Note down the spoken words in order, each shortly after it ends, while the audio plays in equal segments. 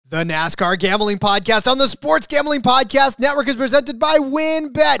The NASCAR Gambling Podcast on the Sports Gambling Podcast Network is presented by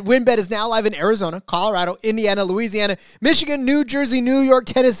WynnBET. WynnBET is now live in Arizona, Colorado, Indiana, Louisiana, Michigan, New Jersey, New York,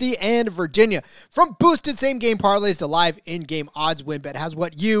 Tennessee, and Virginia. From boosted same-game parlays to live in-game odds, WynnBET has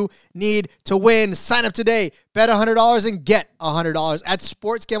what you need to win. Sign up today, bet $100 and get $100 at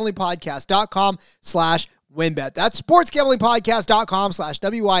sportsgamblingpodcast.com/WynnBET. That's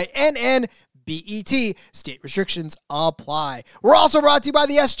sportsgamblingpodcast.com/WYNNBET. State restrictions apply. We're also brought to you by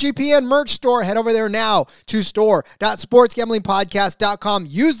the SGPN merch store. Head over there now to store.sportsgamblingpodcast.com.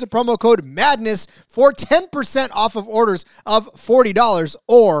 Use the promo code MADNESS for 10% off of orders of $40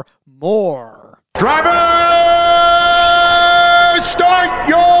 or more. Driver, start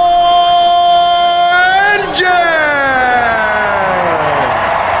your engine!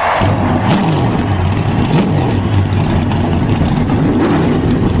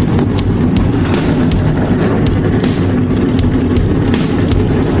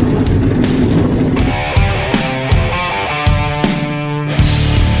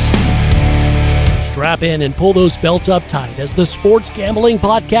 Strap in and pull those belts up tight as the Sports Gambling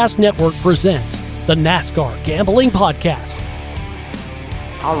Podcast Network presents the NASCAR Gambling Podcast.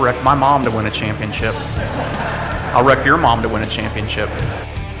 I'll wreck my mom to win a championship. I'll wreck your mom to win a championship.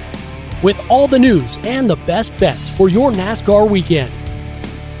 With all the news and the best bets for your NASCAR weekend.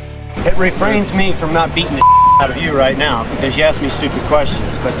 It refrains me from not beating the out of you right now because you ask me stupid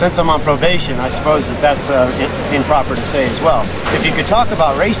questions. But since I'm on probation, I suppose that's improper to say as well. If you could talk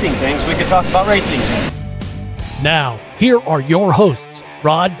about racing things, we could talk about racing things. Now, here are your hosts,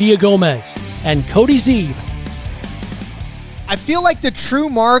 Rod Villagomez and Cody Zeeb. I feel like the true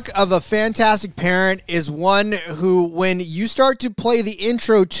mark of a fantastic parent is one who, when you start to play the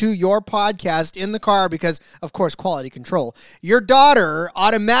intro to your podcast in the car, because, of course, quality control, your daughter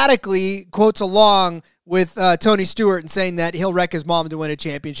automatically quotes along with Tony Stewart and saying that he'll wreck his mom to win a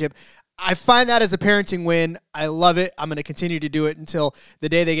championship. I find that as a parenting win. I love it. I'm going to continue to do it until the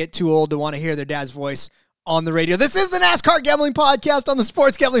day they get too old to want to hear their dad's voice on the radio. This is the NASCAR Gambling Podcast on the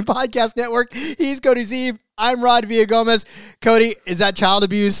Sports Gambling Podcast Network. He's Cody Zeeb. I'm Rod Villagomez. Cody, is that child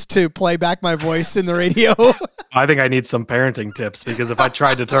abuse to play back my voice in the radio? I think I need some parenting tips because if I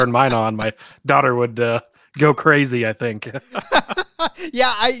tried to turn mine on, my daughter would go crazy, I think.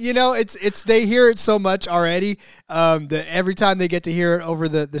 Yeah, it's they hear it so much already that every time they get to hear it over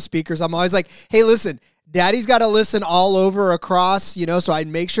the speakers, I'm always like, hey, listen, Daddy's got to listen all over across, so I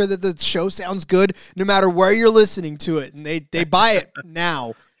make sure that the show sounds good no matter where you're listening to it. And they buy it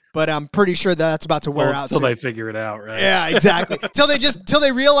now, but I'm pretty sure that's about to wear out until soon. They figure it out, right? Yeah, exactly. Till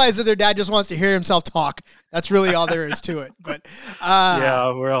they realize that their dad just wants to hear himself talk. That's really all there is to it. But yeah,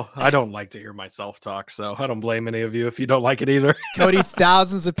 well, I don't like to hear myself talk, so I don't blame any of you if you don't like it either. Cody,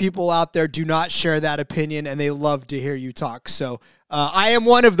 thousands of people out there do not share that opinion, and they love to hear you talk. So I am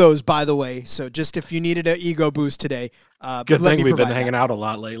one of those, by the way. So just if you needed an ego boost today, good thing we've been hanging out a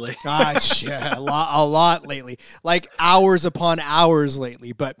lot lately. Yeah, a lot lately, like hours upon hours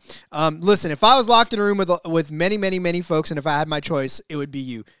lately. But listen, if I was locked in a room with many folks, and if I had my choice, it would be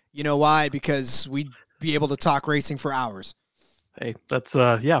you. You know why? Because we'd be able to talk racing for hours. Hey, that's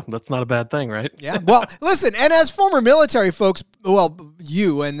not a bad thing, right? Yeah. Well, listen, and as former military folks, well,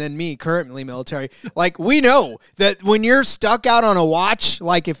 you and then me, currently military, like we know that when you're stuck out on a watch,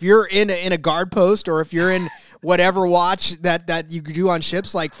 like if you're in a guard post or if you're in whatever watch that you do on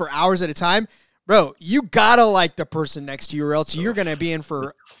ships, like for hours at a time, bro, you gotta like the person next to you or else you're gonna be in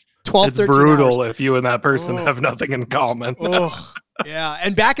for 12, 13 hours. It's brutal if you and that person have nothing in common. Yeah,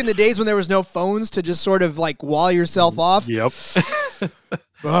 and back in the days when there was no phones to just sort of like wall yourself off. Yep.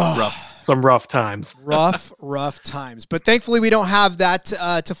 Some rough times. rough times. But thankfully we don't have that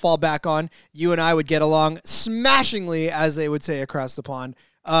to fall back on. You and I would get along smashingly, as they would say across the pond,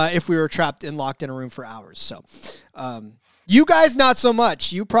 if we were trapped and locked in a room for hours. So you guys, not so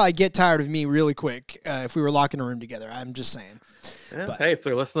much. You probably get tired of me really quick if we were locked in a room together. I'm just saying. Yeah, but, hey, if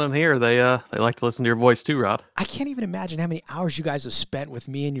they're listening here, they like to listen to your voice too, Rod. I can't even imagine how many hours you guys have spent with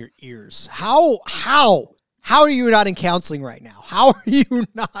me in your ears. How are you not in counseling right now? How are you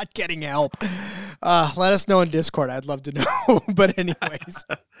not getting help? Let us know in Discord. I'd love to know. But anyways.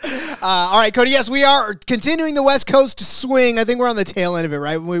 All right, Cody, yes, we are continuing the West Coast swing. I think we're on the tail end of it,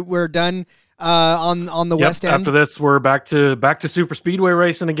 right? We're done on the West End. After this, we're back to super speedway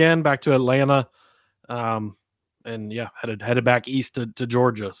racing again, back to Atlanta. And yeah, headed back east to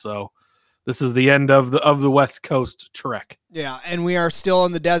Georgia. So this is the end of the West Coast trek. Yeah, and we are still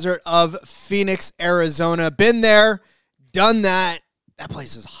in the desert of Phoenix, Arizona. Been there, done that. That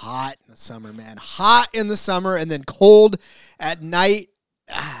place is hot in the summer, man. Hot in the summer and then cold at night.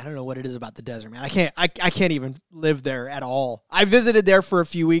 I don't know what it is about the desert, man. I can't even live there at all. I visited there for a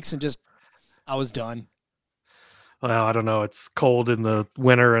few weeks and I was done. Well, I don't know. It's cold in the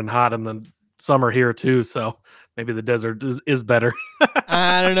winter and hot in the summer here too, so maybe the desert is better.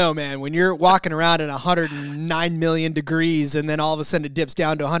 I don't know, man. When you're walking around at 109 million degrees and then all of a sudden it dips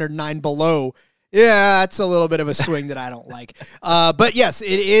down to 109 below, yeah, that's a little bit of a swing that I don't like. But yes,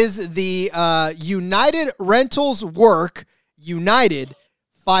 it is the United Rentals Work United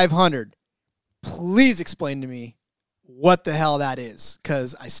 500. Please explain to me what the hell that is,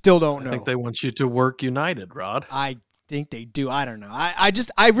 because I still don't know. I think they want you to work United, Rod. I think they do. I don't know.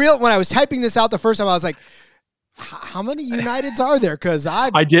 When I was typing this out the first time, I was like, how many Uniteds are there? Because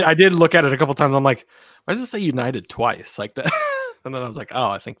I did look at it a couple times. I'm like, why does it say United twice like that? And then I was like, oh,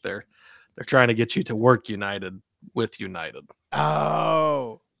 I think they're trying to get you to work United with United.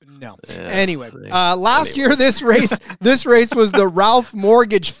 Oh no. Yeah, anyway, last year this race was the Ralph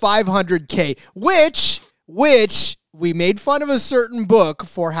Mortgage 500K, which we made fun of a certain book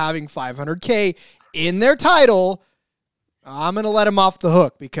for having 500K in their title. I'm going to let them off the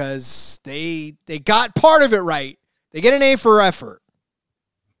hook because they got part of it right. They get an A for effort.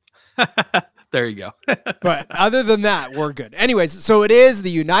 There you go. But other than that, we're good. Anyways, so it is the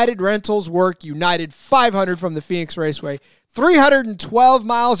United Rentals Work United 500 from the Phoenix Raceway. 312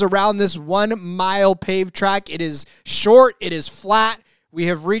 miles around this 1 mile paved track. It is short. It is flat. We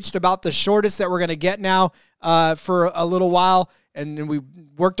have reached about the shortest that we're going to get now for a little while. And then we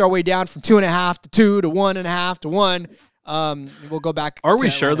worked our way down from 2.5 to 2 to 1.5 to 1. We'll go back. Are we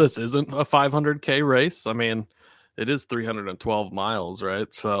sure this isn't a 500K race? I mean, it is 312 miles,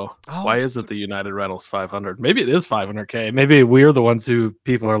 right? So why is it the United Rentals 500? Maybe it is 500K. Maybe we're the ones who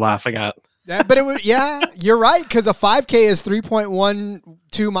people are laughing at. Yeah, but you're right, because a 5K is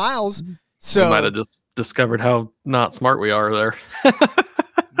 3.12 miles. So we might have just discovered how not smart we are there.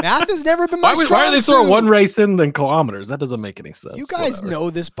 Math has never been my strong suit. Why are they throwing one race in collars? That doesn't make any sense. You guys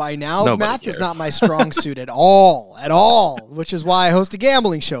know this by now. Nobody Math cares. is not my strong suit at all, which is why I host a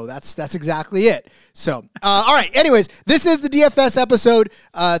gambling show. That's exactly it. So, all right. Anyways, this is the DFS episode.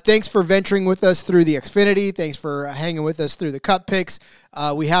 Thanks for venturing with us through the Xfinity. Thanks for hanging with us through the Cup picks.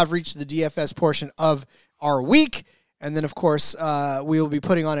 We have reached the DFS portion of our week. And then, of course, we will be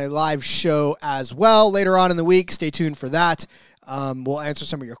putting on a live show as well later on in the week. Stay tuned for that. We'll answer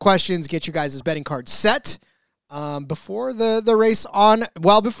some of your questions, get you guys' betting cards set before the race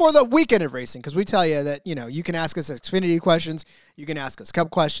before the weekend of racing, because we tell you that, you can ask us Xfinity questions, you can ask us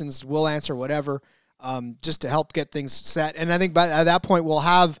Cup questions, we'll answer whatever, just to help get things set. And I think at that point we'll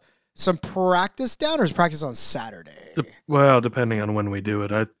have some practice down, or is practice on Saturday? Well, depending on when we do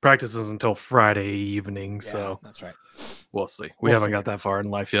it. Practice is until Friday evening, so that's right. We'll see. We haven't got that far in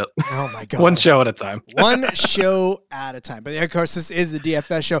life yet. Oh, my God. One show at a time. One show at a time. But, of course, this is the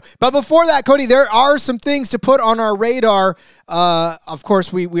DFS show. But before that, Cody, there are some things to put on our radar. Of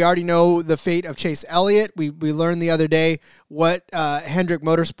course, we already know the fate of Chase Elliott. We learned the other day what Hendrick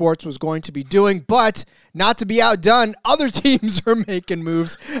Motorsports was going to be doing. But not to be outdone, other teams are making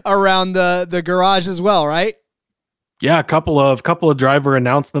moves around the garage as well, right? Yeah, a couple of driver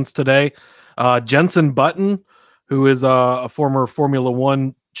announcements today. Jenson Button, who is a former Formula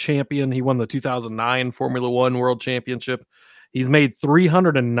One champion. He won the 2009 Formula One World Championship. He's made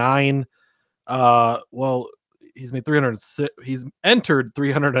 309. He's made 306. He's entered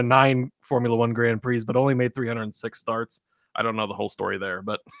 309 Formula One Grand Prix, but only made 306 starts. I don't know the whole story there,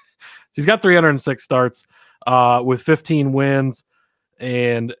 but he's got 306 starts with 15 wins.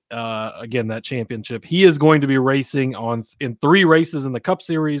 And again, that championship. He is going to be racing in 3 races in the Cup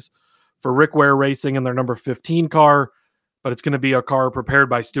Series for Rick Ware Racing in their number 15 car, but it's going to be a car prepared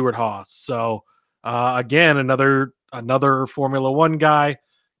by Stuart Haas. So again, another Formula One guy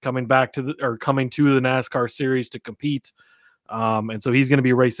coming to the NASCAR series to compete. And so he's going to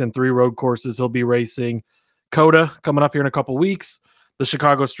be racing 3 road courses. He'll be racing COTA coming up here in a couple weeks, the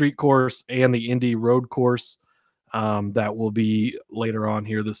Chicago Street Course, and the Indy Road Course. That will be later on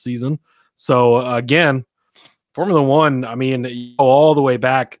here this season. So again, Formula One, I mean, all the way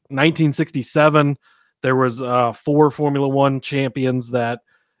back 1967, there was 4 Formula One champions that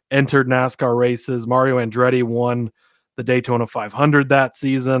entered NASCAR races. Mario Andretti won the Daytona 500 that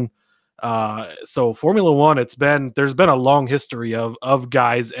season. So Formula One, there's been a long history of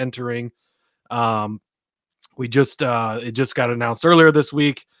guys entering. It just got announced earlier this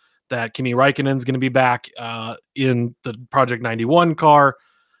week that Kimi Räikkönen is going to be back in the Project 91 car.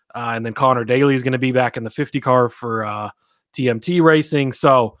 And then Connor Daly is going to be back in the 50 car for TMT Racing.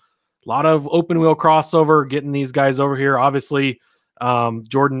 So a lot of open wheel crossover, getting these guys over here. Obviously,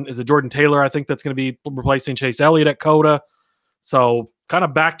 Jordan Taylor, I think that's going to be replacing Chase Elliott at COTA. So kind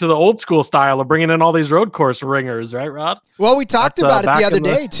of back to the old school style of bringing in all these road course ringers, right, Rod? Well, we talked about it the other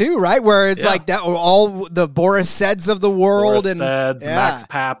day too, right? Where it's like that, all the Boris Seds of the world, Boris Seds, Max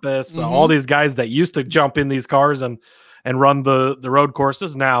Pappas, all these guys that used to jump in these cars and run the road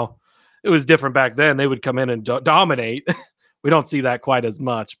courses. Now, it was different back then. They would come in and dominate. We don't see that quite as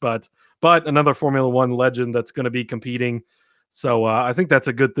much, but another Formula One legend that's going to be competing. So I think that's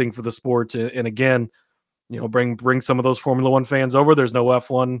a good thing for the sport. And again, bring some of those Formula One fans over. There's no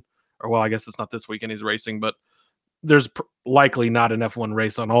F1, or well, I guess it's not this weekend he's racing, but there's likely not an F1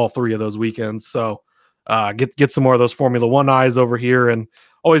 race on all 3 of those weekends. So get some more of those Formula One eyes over here, and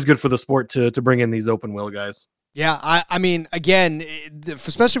always good for the sport to bring in these open wheel guys. Yeah, I mean, again,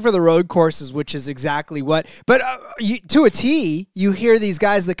 especially for the road courses, which is exactly what. But to a T, you hear these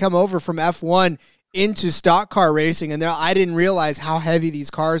guys that come over from F1 into stock car racing, and I didn't realize how heavy these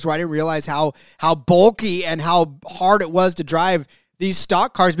cars were. I didn't realize how bulky and how hard it was to drive these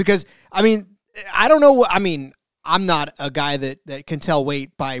stock cars. Because I mean, I don't know. I mean, I'm not a guy that can tell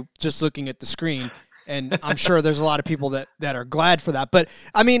weight by just looking at the screen. And I'm sure there's a lot of people that are glad for that. But,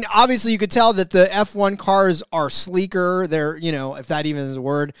 I mean, obviously you could tell that the F1 cars are sleeker. They're, if that even is a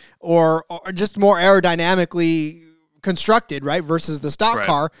word, or just more aerodynamically constructed, right, versus the stock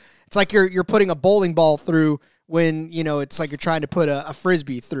car. It's like you're putting a bowling ball through when, it's like you're trying to put a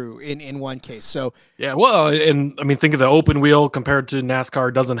Frisbee through in one case. So, yeah, well, and, I mean, think of the open wheel compared to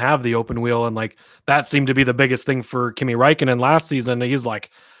NASCAR doesn't have the open wheel. And, like, that seemed to be the biggest thing for Kimi Räikkönen last season. He's like,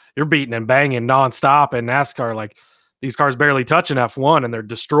 you're beating and banging nonstop, and NASCAR, like, these cars barely touch an F1 and they're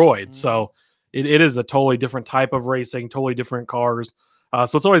destroyed. Mm-hmm. So it is a totally different type of racing, totally different cars.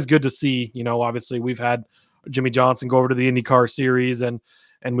 So it's always good to see, obviously we've had Jimmy Johnson go over to the IndyCar series, and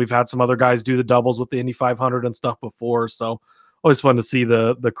we've had some other guys do the doubles with the Indy 500 and stuff before. So always fun to see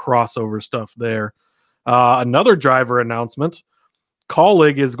the crossover stuff there. Another driver announcement,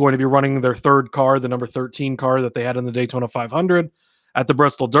 Colleague is going to be running their third car, the number 13 car that they had in the Daytona 500. At the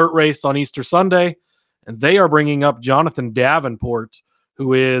Bristol Dirt Race on Easter Sunday, and they are bringing up Jonathan Davenport,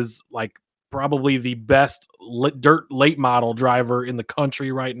 who is like probably the best dirt late model driver in the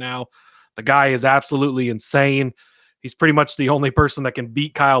country right now. The guy is absolutely insane. He's pretty much the only person that can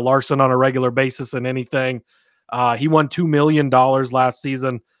beat Kyle Larson on a regular basis in anything. He won $2 million last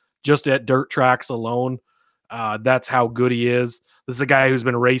season just at dirt tracks alone. That's how good he is. This is a guy who's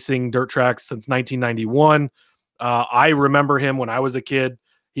been racing dirt tracks since 1991. I remember him when I was a kid.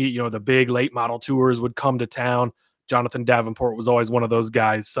 He, the big late model tours would come to town. Jonathan Davenport was always one of those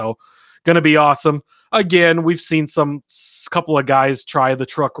guys. So going to be awesome. Again, we've seen couple of guys try the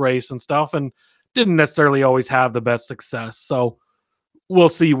truck race and stuff and didn't necessarily always have the best success. So we'll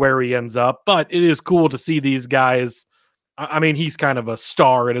see where he ends up, but it is cool to see these guys. I mean, he's kind of a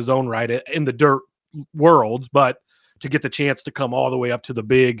star in his own right in the dirt world, but to get the chance to come all the way up to the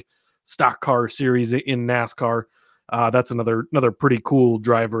big stock car series in NASCAR, that's another pretty cool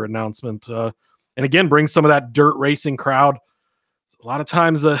driver announcement. And again, bring some of that dirt racing crowd. A lot of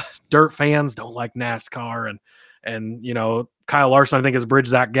times dirt fans don't like NASCAR, and Kyle Larson, I think, has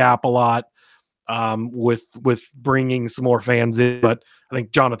bridged that gap a lot with bringing some more fans in. But I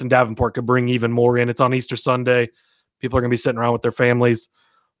think Jonathan Davenport could bring even more in. It's on Easter Sunday. People are going to be sitting around with their families,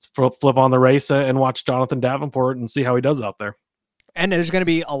 flip on the race and watch Jonathan Davenport and see how he does out there. And there's going to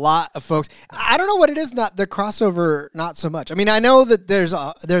be a lot of folks. I don't know what it is. Not the crossover, not so much. I mean, I know that there's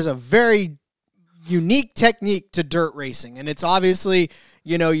a very unique technique to dirt racing, and it's obviously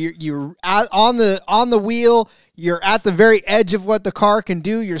you're on the wheel. You're at the very edge of what the car can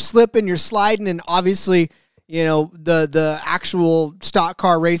do. You're slipping, you're sliding, and obviously the actual stock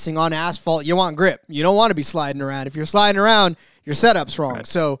car racing on asphalt. You want grip. You don't want to be sliding around. If you're sliding around, your setup's wrong. Right.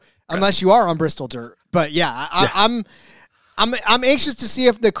 So unless you are on Bristol dirt, but yeah. I'm anxious to see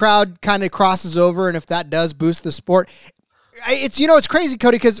if the crowd kind of crosses over and if that does boost the sport. It's crazy,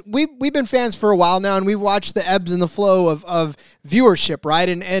 Cody, because we've been fans for a while now, and we've watched the ebbs and the flow of viewership, right?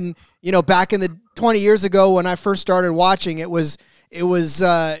 And back in the 20 years ago when I first started watching, it was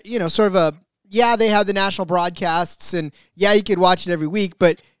sort of a, yeah, they had the national broadcasts, and yeah, you could watch it every week,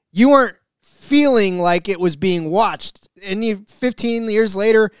 but you weren't feeling like it was being watched. And 15 years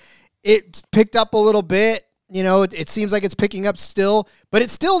later, it picked up a little bit. It seems like it's picking up still, but it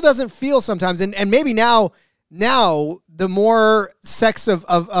still doesn't feel sometimes. And maybe now the more sex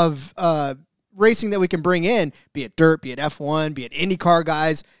of racing that we can bring in, be it dirt, be it F1, be it IndyCar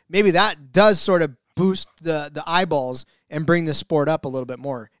guys, maybe that does sort of boost the eyeballs and bring the sport up a little bit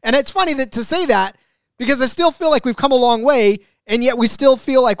more. And it's funny to say that, because I still feel like we've come a long way, and yet we still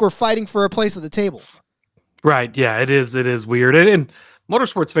feel like we're fighting for a place at the table. Right. Yeah, it is weird. And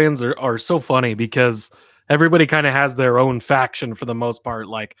motorsports fans are so funny because everybody kind of has their own faction for the most part.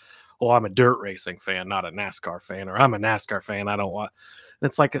 Like, well, I'm a dirt racing fan, not a NASCAR fan, or I'm a NASCAR fan. I don't want. And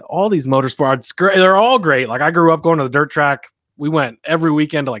it's like all these motorsports, great. They're all great. Like I grew up going to the dirt track. We went every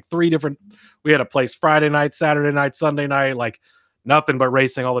weekend to like 3 different. We had a place Friday night, Saturday night, Sunday night, like nothing but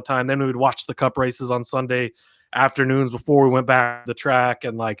racing all the time. Then we would watch the cup races on Sunday afternoons before we went back to the track.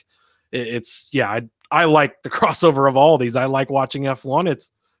 And like, I like the crossover of all these. I like watching F1.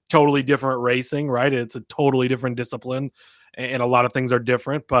 It's totally different racing, right? It's a totally different discipline and a lot of things are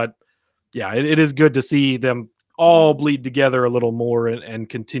different, but yeah, it is good to see them all bleed together a little more and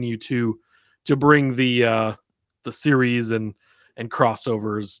continue to bring the series and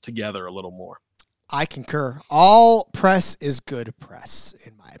crossovers together a little more. I concur. All press is good press,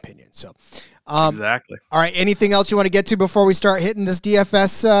 in my opinion. So, exactly. All right. Anything else you want to get to before we start hitting this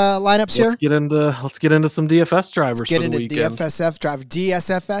DFS lineups here? Let's get into some DFS drivers. Let's get into DFSF driver,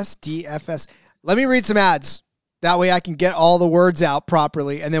 DSFS. Let me read some ads. That way I can get all the words out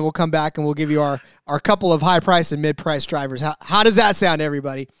properly, and then we'll come back and we'll give you our couple of high price and mid price drivers. How does that sound,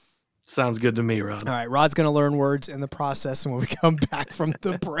 everybody? Sounds good to me, Rod. All right. Rod's going to learn words in the process and when we come back from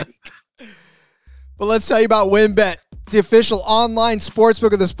the break. But let's tell you about WynnBET, the official online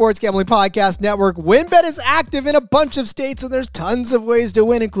sportsbook of the Sports Gambling Podcast Network. WynnBET is active in a bunch of states, and there's tons of ways to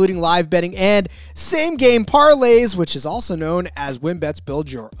win, including live betting and same-game parlays, which is also known as WynnBET's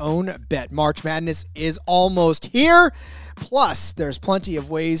Build Your Own Bet. March Madness is almost here. Plus, there's plenty of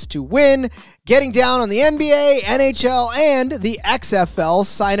ways to win. Getting down on the NBA, NHL, and the XFL.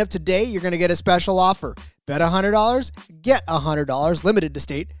 Sign up today. You're going to get a special offer. Bet $100, get $100, limited to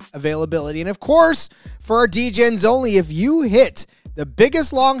state availability. And of course, for our DGens only, if you hit the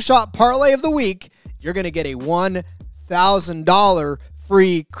biggest long shot parlay of the week, you're going to get a $1,000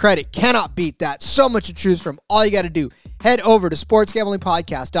 free credit. Cannot beat that. So much to choose from. All you got to do, head over to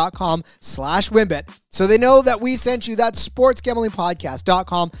sportsgamblingpodcast.com/WynnBET so they know that we sent you. That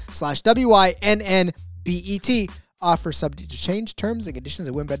sportsgamblingpodcast.com/WYNNBET. Offer subject to change. Terms and conditions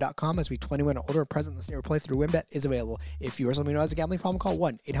at WynnBET.com. As we 21 or older, present in the state or play through WynnBET is available. If you or someone who has a gambling problem, call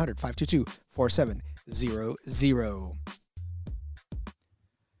 1-800-522-4700.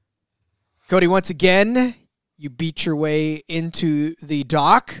 Cody, once again, you beat your way into the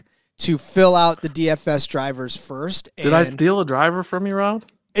dock to fill out the DFS drivers first. Did I steal a driver from you, Rod?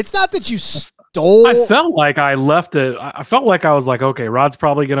 It's not that you stole. I felt like I left it. I felt like I was like, okay, Rod's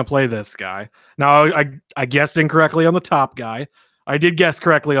probably going to play this guy. Now, I guessed incorrectly on the top guy. I did guess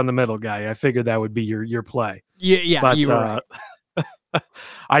correctly on the middle guy. I figured that would be your play. Yeah, but, you were right.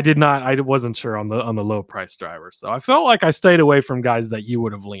 I did not. I wasn't sure on the low price driver. So I felt like I stayed away from guys that you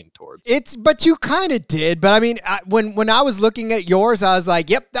would have leaned towards. But you kind of did. But I mean, when I was looking at yours, I was like,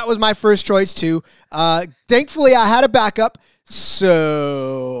 yep, that was my first choice too. Thankfully, I had a backup.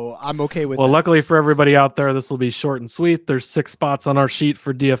 So I'm okay with Well, that. Luckily for everybody out there, this will be short and sweet. There's 6 spots on our sheet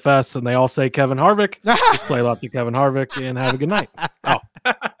for DFS, and they all say Kevin Harvick. Just play lots of Kevin Harvick and have a good night. Oh,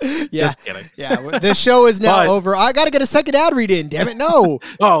 yeah. Just kidding. Yeah, this show is now over. I got to get a second ad read in, damn it. No.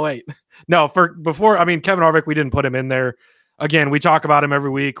 Oh, wait. No, Kevin Harvick, we didn't put him in there. Again, we talk about him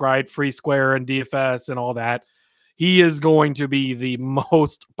every week, right? Free square and DFS and all that. He is going to be the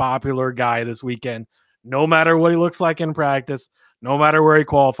most popular guy this weekend. No matter what he looks like in practice, no matter where he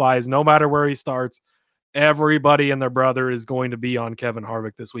qualifies, no matter where he starts, everybody and their brother is going to be on Kevin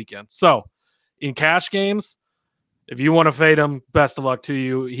Harvick this weekend. So in cash games, if you want to fade him, best of luck to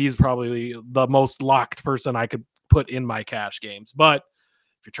you. He's probably the most locked person I could put in my cash games. But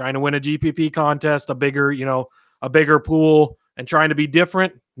if you're trying to win a GPP contest, a bigger pool and trying to be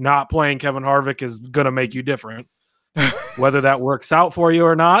different, not playing Kevin Harvick is going to make you different. Whether that works out for you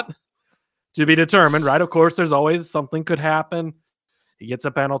or not, to be determined, right? Of course, there's always something could happen. He gets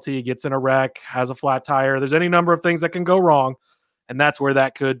a penalty, he gets in a wreck, has a flat tire. There's any number of things that can go wrong, and that's where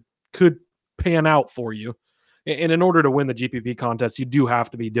that could pan out for you. And in order to win the GPP contest, you do have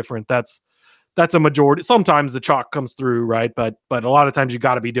to be different. That's a majority. Sometimes the chalk comes through, right? But a lot of times you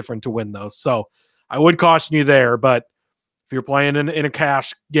got to be different to win those. So I would caution you there. But if you're playing in a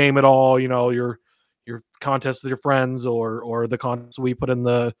cash game at all, your contest with your friends or the contest we put in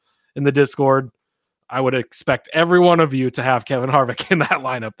the Discord, I would expect every one of you to have Kevin Harvick in that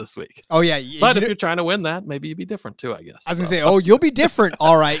lineup this week. Oh, yeah. But if you're trying to win that, maybe you'd be different too, I guess. I was going to say, you'll be different.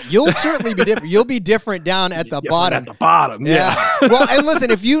 All right. You'll certainly be different. You'll be different down at the bottom. At the bottom, yeah. Well, and listen,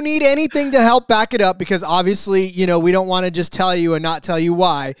 if you need anything to help back it up, because obviously, we don't want to just tell you and not tell you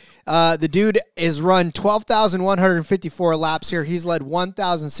why. The dude has run 12,154 laps here. He's led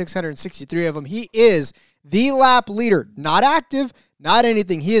 1,663 of them. He is the lap leader, not active, not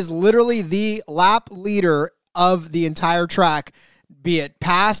anything. He is literally the lap leader of the entire track be it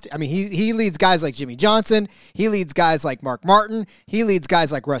past. I mean, he leads guys like Jimmy Johnson. He leads guys like Mark Martin. He leads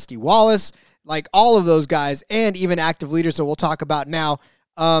guys like Rusty Wallace, like all of those guys, and even active leaders that we'll talk about now.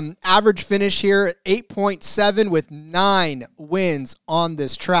 Average finish here, 8.7 with 9 wins on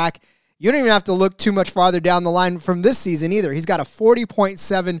this track. You don't even have to look too much farther down the line from this season either. He's got a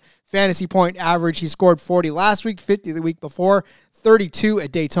 40.7 fantasy point average. He scored 40 last week, 50 the week before, 32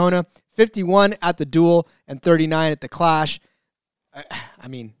 at Daytona, 51 at the Duel, and 39 at the Clash. I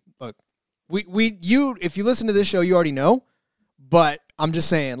mean, look, if you listen to this show, you already know, but I'm just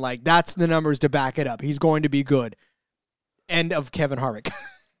saying, like, that's the numbers to back it up. He's going to be good. End of Kevin Harvick.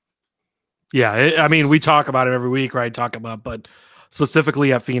 Yeah, I mean, we talk about it every week, right? But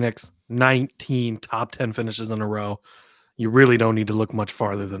specifically at Phoenix, 19 top 10 finishes in a row. You really don't need to look much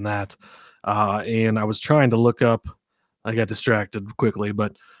farther than that. And I was trying to look up, I got distracted quickly,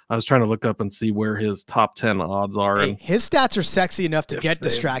 but I was trying to look up and see where his top 10 odds are. Hey, his stats are sexy enough to get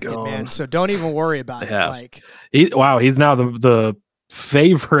distracted, man. So don't even worry about it. Like, he's now the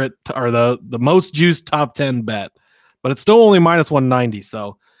favorite or the most juiced top 10 bet, but it's still only minus 190.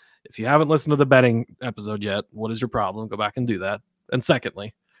 So if you haven't listened to the betting episode yet, what is your problem? Go back and do that. And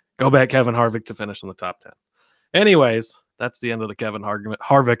secondly, go back Kevin Harvick to finish in the top 10. Anyways, that's the end of the Kevin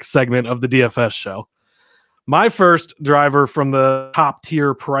Harvick segment of the DFS show. My first driver from the top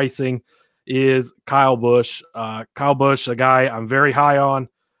tier pricing is Kyle Busch. Kyle Busch, a guy I'm very high on.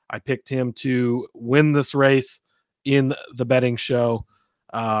 I picked him to win this race in the betting show,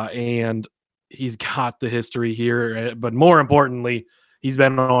 and he's got the history here. But more importantly, he's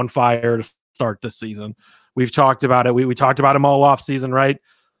been on fire to start this season. We've talked about it. We talked about him all off season, right?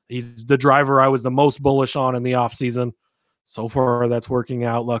 He's the driver I was the most bullish on in the off season. So far, that's working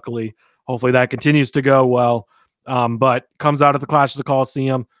out, luckily. Hopefully that continues to go well. But comes out of the Clash of the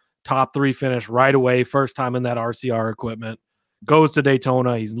Coliseum, top 3 finish right away, first time in that RCR equipment. Goes to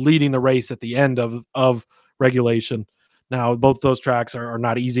Daytona. He's leading the race at the end of regulation. Now, both those tracks are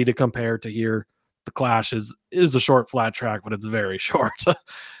not easy to compare to here. The Clash is a short, flat track, but it's very short.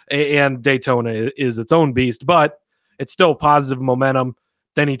 And Daytona is its own beast, but it's still positive momentum.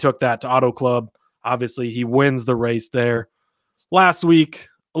 Then he took that to Auto Club. Obviously, he wins the race there. Last week,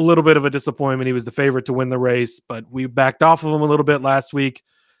 a little bit of a disappointment. He was the favorite to win the race, but we backed off of him a little bit last week.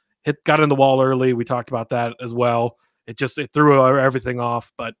 Got in the wall early. We talked about that as well. It threw everything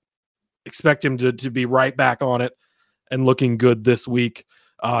off, but expect him to be right back on it and looking good this week.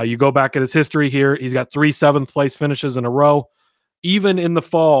 You go back at his history here. He's got 3 7th-place finishes in a row. Even in the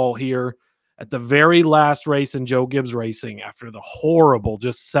fall here, at the very last race in Joe Gibbs Racing, after the horrible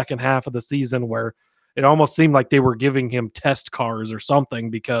just second half of the season where it almost seemed like they were giving him test cars or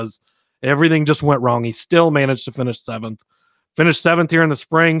something because everything just went wrong. He still managed to finish 7th. Finished 7th here in the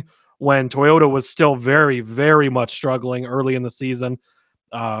spring when Toyota was still very, very much struggling early in the season.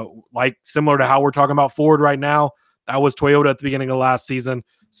 Like similar to how we're talking about Ford right now, that was Toyota at the beginning of last season.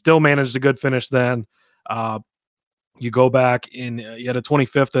 Still managed a good finish then. You go back you had a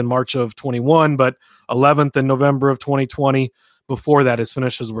 25th in March of 21, but 11th in November of 2020. Before that, his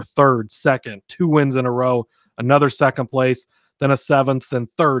finishes were 3rd, 2nd, 2 wins in a row, another 2nd place, then a 7th, then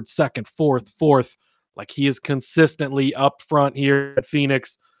 3rd, 2nd, 4th. Like, he is consistently up front here at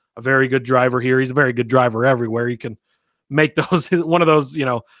Phoenix. A very good driver here. He's a very good driver everywhere. You can make those one of those,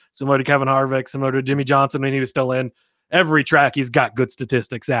 similar to Kevin Harvick, similar to Jimmy Johnson when he was still in. Every track he's got good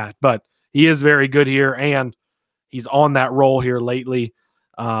statistics at, but he is very good here, and he's on that roll here lately.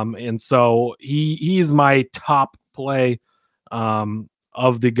 And so he is my top play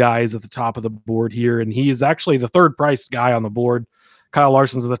of the guys at the top of the board here, and he is actually the 3rd priced guy on the board. Kyle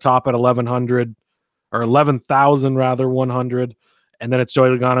Larson's at the top at 11,000 rather, 100. And then it's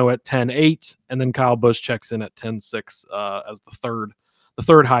Joey Logano at 10.8, and then Kyle Busch checks in at 10.6 as the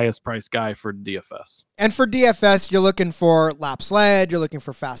third highest priced guy for DFS. And for DFS, you're looking for laps led, you're looking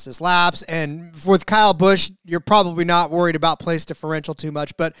for fastest laps, and with Kyle Busch, you're probably not worried about place differential too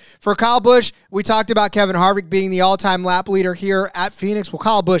much. But for Kyle Busch, we talked about Kevin Harvick being the all-time lap leader here at Phoenix. Well,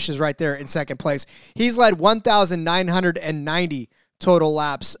 Kyle Busch is right there in 2nd place. He's led 1,990 total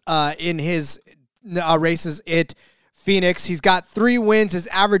laps in his races at Phoenix. He's got 3 wins. His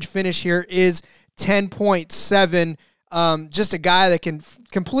average finish here is 10.7. Just a guy that can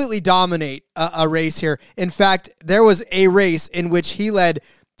completely dominate a race here. In fact, there was a race in which he led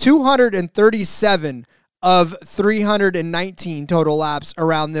 237 of 319 total laps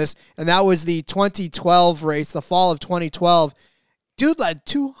around this, and that was the 2012 race, the fall of 2012. Dude led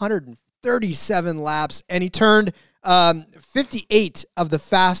 237 laps, and he turned 58 of the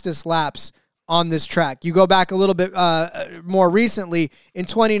fastest laps on this track. You go back a little bit more recently in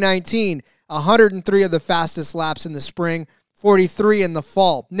 2019, 103 of the fastest laps in the spring, 43 in the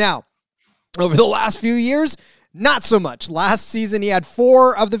fall. Now, over the last few years, not so much. Last season, he had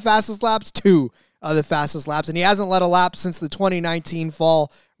 4 of the fastest laps, 2 of the fastest laps, and he hasn't led a lap since the 2019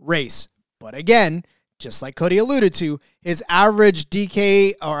 fall race. But again, just like Cody alluded to, his average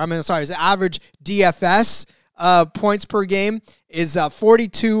his average DFS points per game is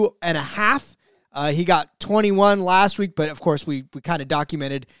 42.5. He got 21 last week, but of course we kind of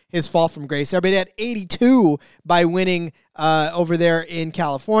documented his fall from grace there. But he had 82 by winning over there in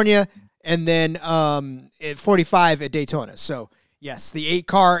California, and then 45 at Daytona. So yes, the 8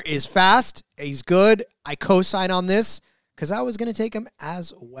 car is fast. He's good. I co-sign on this because I was going to take him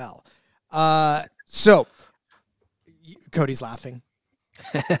as well. So Cody's laughing.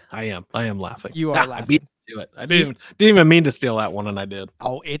 I am laughing. You are laughing. I beat you to it. I didn't even mean to steal that one, and I did.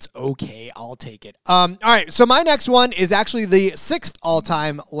 Oh, it's okay. I'll take it. All right. So my next one is actually the 6th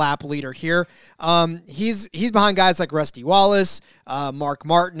all-time lap leader here. He's behind guys like Rusty Wallace, Mark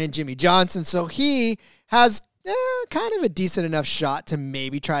Martin, and Jimmy Johnson. So he has kind of a decent enough shot to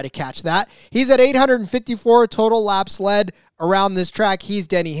maybe try to catch that. He's at 854 total laps led around this track. He's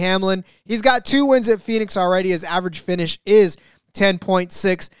Denny Hamlin. He's got 2 wins at Phoenix already. His average finish is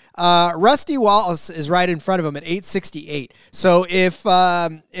 10.6. Rusty Wallace is right in front of him at 868. So if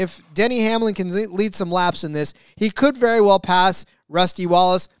Denny Hamlin can lead some laps in this, he could very well pass Rusty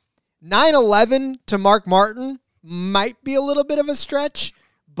Wallace. 911 to Mark Martin might be a little bit of a stretch,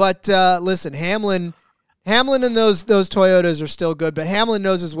 but listen, Hamlin and those Toyotas are still good, but Hamlin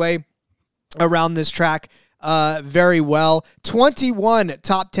knows his way around this track very well. 21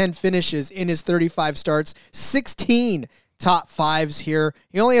 top 10 finishes in his 35 starts, 16 top 5s here.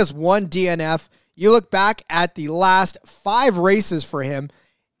 He only has 1 DNF. You look back at the last 5 races for him,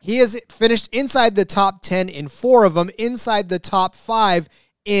 he has finished inside the top 10 in 4 of them, inside the top 5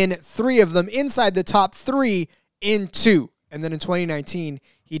 in 3 of them, inside the top 3 in 2. And then in 2019,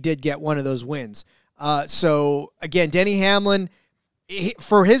 he did get one of those wins. So again, Denny Hamlin,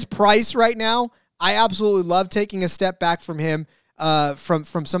 for his price right now, I absolutely love taking a step back from him,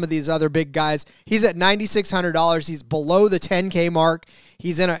 from some of these other big guys. He's at $9,600. He's below the 10K mark.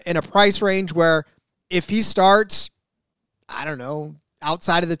 He's in a price range where if he starts, I don't know,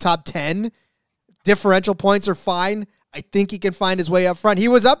 outside of the top 10, differential points are fine. I think he can find his way up front. He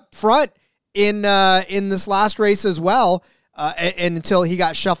was up front in this last race as well, and until he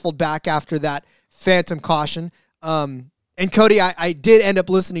got shuffled back after that phantom caution. And Cody, I did end up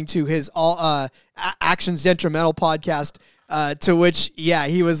listening to his Actions Detrimental podcast, to which,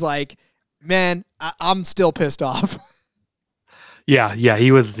 he was like, man, I'm still pissed off. Yeah,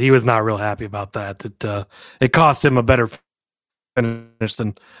 he was not real happy about that. It cost him a better finish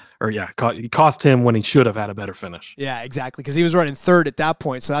it cost him when he should have had a better finish. Yeah, exactly, because he was running 3rd at that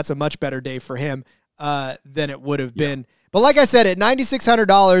point, so that's a much better day for him than it would have been. But like I said, at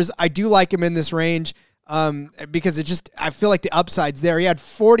 $9,600, I do like him in this range because I feel like the upside's there. He had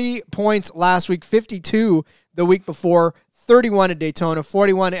 40 points last week, 52 the week before, 31 at Daytona,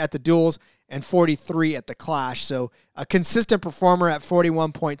 41 at the Duels, and 43 at the Clash. So a consistent performer at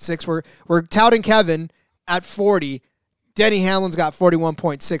 41.6. We're touting Kevin at 40. Denny Hamlin's got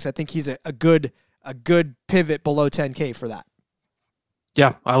 41.6. I think he's a good pivot below 10K for that.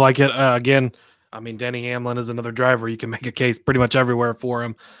 Yeah, I like it. Again, I mean, Denny Hamlin is another driver. You can make a case pretty much everywhere for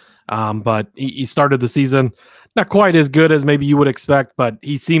him. But he started the season not quite as good as maybe you would expect, but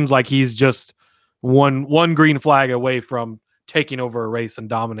he seems like he's just one green flag away from taking over a race and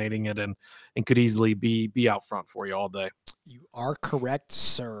dominating it, and could easily be out front for you all day. You are correct,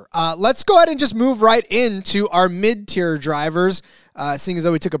 sir. Let's go ahead and just move right into our mid-tier drivers. Seeing as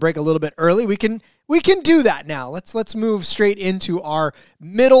though we took a break a little bit early, we can do that now. Let's move straight into our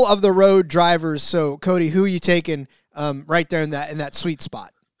middle of the road drivers. So, Cody, who are you taking right there in that sweet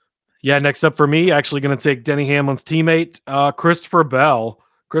spot? Yeah, next up for me, actually going to take Denny Hamlin's teammate, Christopher Bell.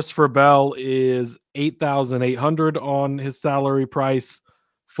 Christopher Bell is $8,800 on his salary price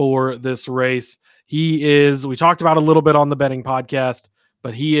for this race. We talked about a little bit on the betting podcast,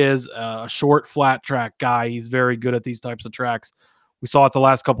 but he is a short, flat track guy. He's very good at these types of tracks. We saw it the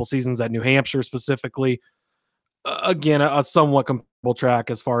last couple seasons at New Hampshire specifically. Again, a somewhat comparable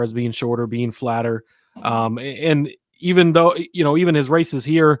track as far as being shorter, being flatter. And even though, even his races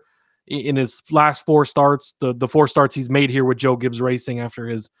here, in his last 4 starts, the 4 starts he's made here with Joe Gibbs Racing after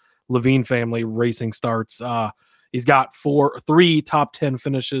his Levine family racing starts, he's got 3 top 10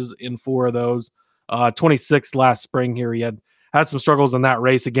 finishes in 4 of those. 26th last spring here. He had some struggles in that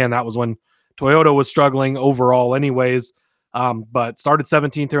race. Again, that was when Toyota was struggling overall anyways, but started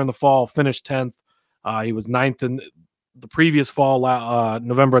 17th here in the fall, finished 10th. He was 9th in the previous fall,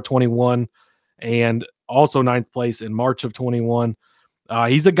 November of 21, and also 9th place in March of 21.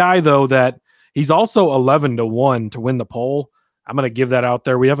 He's a guy, though, that he's also 11-1 to win the pole. I'm going to give that out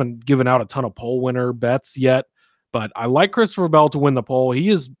there. We haven't given out a ton of pole winner bets yet, but I like Christopher Bell to win the pole. He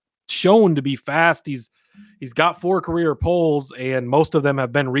is shown to be fast. He's got 4 career poles, and most of them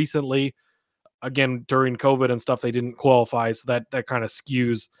have been recently. Again, during COVID and stuff, they didn't qualify, so that kind of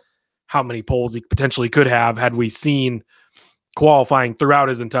skews how many poles he potentially could have had we seen qualifying throughout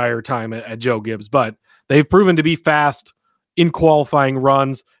his entire time at Joe Gibbs. But they've proven to be fast in qualifying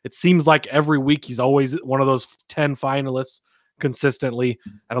runs. It seems like every week he's always one of those 10 finalists consistently.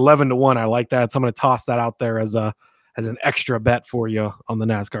 At 11-1, I like that. So I'm going to toss that out there as an extra bet for you on the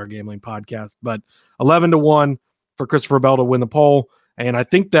NASCAR Gambling Podcast. But 11-1 for Christopher Bell to win the pole. And I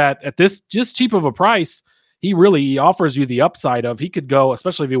think that at this just cheap of a price, he really offers you the upside of he could go,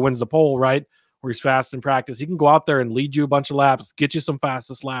 especially if he wins the pole, right, where he's fast in practice. He can go out there and lead you a bunch of laps, get you some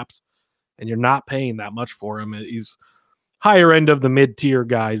fastest laps, and you're not paying that much for him. He's higher end of the mid-tier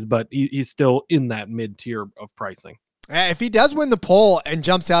guys, but he's still in that mid-tier of pricing. If he does win the pole and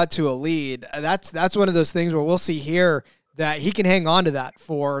jumps out to a lead, that's one of those things where we'll see here that he can hang on to that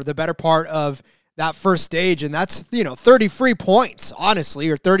for the better part of that first stage, and that's 30 free points, honestly,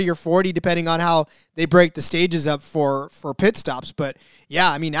 or 30 or 40, depending on how they break the stages up for pit stops. But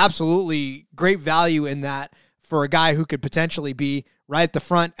yeah, I mean, absolutely great value in that for a guy who could potentially be right at the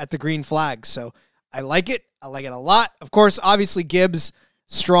front at the green flag. So I like it. I like it a lot. Of course, obviously Gibbs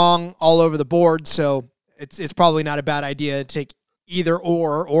strong all over the board, so it's probably not a bad idea to take either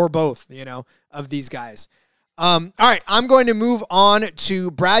or both, of these guys. All right, I'm going to move on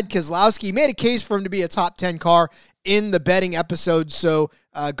to Brad Keselowski. He made a case for him to be a top 10 car in the betting episode, so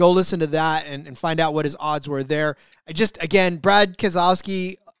go listen to that and find out what his odds were there. Brad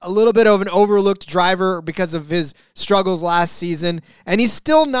Keselowski, a little bit of an overlooked driver because of his struggles last season, and he's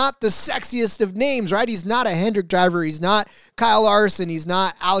still not the sexiest of names, right? He's not a Hendrick driver. He's not Kyle Larson. He's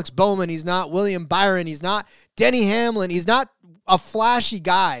not Alex Bowman. He's not William Byron. He's not Denny Hamlin. He's not a flashy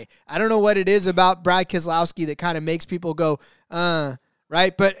guy. I don't know what it is about Brad Keselowski that kind of makes people go,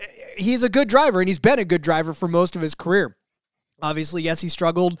 right? But he's a good driver, and he's been a good driver for most of his career. Obviously, yes, he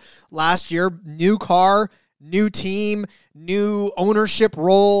struggled last year. New car, new team, new ownership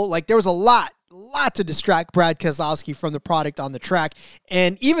role. Like, there was a lot to distract Brad Keselowski from the product on the track.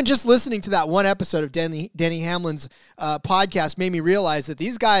 And even just listening to that one episode of Denny Hamlin's podcast made me realize that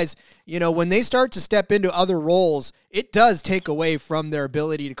these guys, when they start to step into other roles, it does take away from their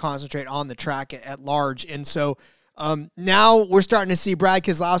ability to concentrate on the track at large. And so now we're starting to see Brad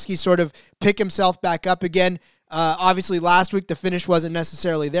Keselowski sort of pick himself back up again. Obviously, last week the finish wasn't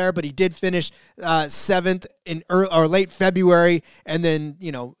necessarily there, but he did finish 7th in late February, and then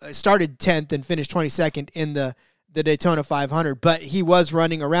started 10th and finished 22nd in the Daytona 500. But he was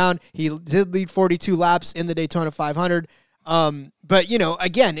running around. He did lead 42 laps in the Daytona 500. But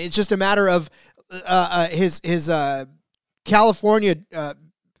again, it's just a matter of his California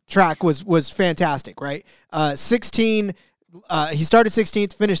track was fantastic, right? 16. He started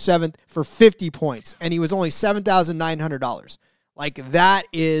 16th, finished 7th for 50 points, and he was only $7,900. Like, that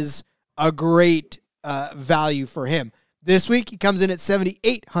is a great value for him. This week, he comes in at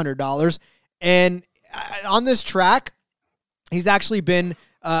 $7,800, and on this track, he's actually been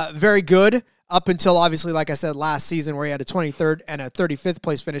very good up until, obviously, like I said, last season where he had a 23rd and a 35th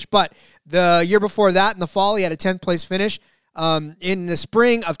place finish. But the year before that, in the fall, he had a 10th place finish. In the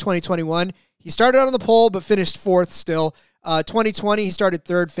spring of 2021, he started out on the pole but finished 4th still. 2020, he started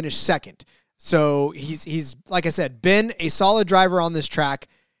 3rd, finished 2nd. So he's like I said, been a solid driver on this track.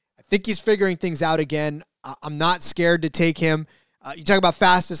 I think he's figuring things out again. I'm not scared to take him. You talk about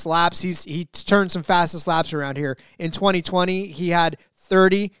fastest laps. He turned some fastest laps around here. In 2020, he had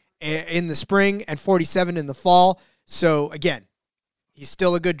 30 in the spring and 47 in the fall. So again, he's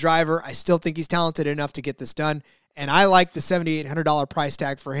still a good driver. I still think he's talented enough to get this done. And I like the $7,800 price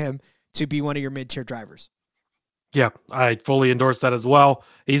tag for him to be one of your mid-tier drivers. Yeah, I fully endorse that as well.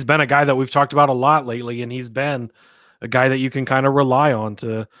 He's been a guy that we've talked about a lot lately, and he's been a guy that you can kind of rely on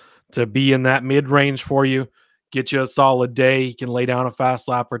to be in that mid-range for you, get you a solid day. He can lay down a fast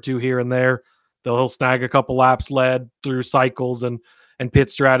lap or two here and there. He'll snag a couple laps led through cycles and pit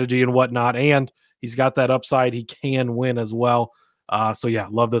strategy and whatnot, and he's got that upside. He can win as well. So, yeah,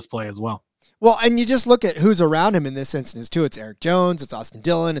 love this play as well. Well, and you just look at who's around him in this instance, too. It's Eric Jones, it's Austin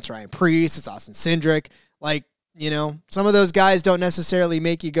Dillon, it's Ryan Preece, it's Austin Cindric. Like, some of those guys don't necessarily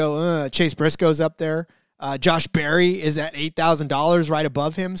make you go, Chase Briscoe's up there. Josh Berry is at $8,000 right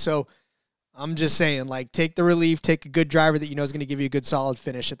above him. So I'm just saying, take the relief, take a good driver that is going to give you a good solid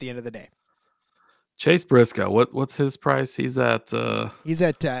finish at the end of the day. Chase Briscoe, what's his price? He's at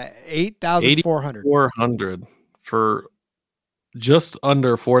 8,400. 400 for just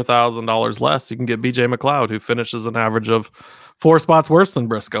under $4,000 less. You can get BJ McLeod, who finishes an average of 4 spots worse than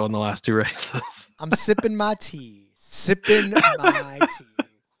Briscoe in the last 2 races. I'm sipping my tea. Sipping my tea.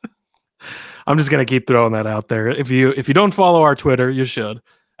 I'm just gonna keep throwing that out there. If you don't follow our Twitter, you should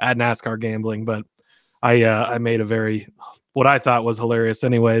at NASCAR Gambling. But I made a very what I thought was hilarious,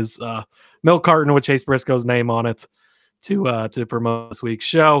 anyways. Milk carton with Chase Briscoe's name on it to promote this week's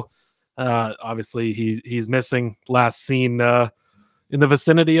show. Obviously, he's missing. Last seen in the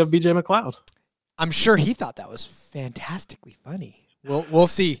vicinity of BJ McLeod. I'm sure he thought that was fantastically funny. We'll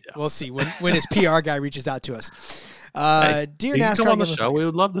see. Yeah. We'll see when his PR guy reaches out to us. Dear NASCAR, come on the show. We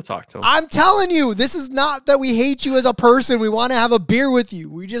would love to talk to him. I'm telling you, this is not that we hate you as a person. We want to have a beer with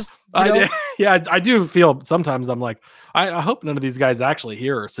you. We just, I do feel sometimes I'm like, I hope none of these guys actually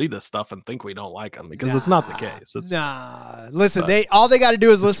hear or see this stuff and think we don't like them, because it's not the case. Listen, all they got to do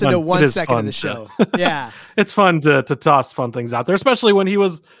is listen to 1 second of the show. Yeah, it's fun to toss fun things out there, especially when he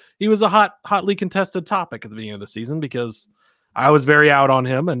was a hotly contested topic at the beginning of the season, because I was very out on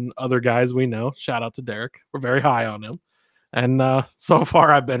him, and other guys we know, shout out to Derek, we're very high on him. And so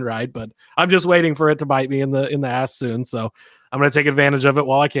far I've been right, but I'm just waiting for it to bite me in the ass soon. So I'm going to take advantage of it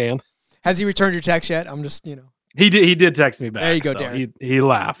while I can. Has he returned your text yet? I'm just, He did text me back. There you go, Derek. He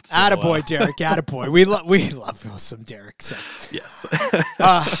laughed. So, attaboy, Derek. Attaboy. We love some Derek. So. Yes.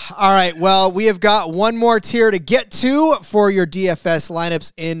 All right. Well, we have got one more tier to get to for your DFS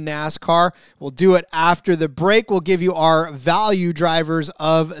lineups in NASCAR. We'll do it after the break. We'll give you our value drivers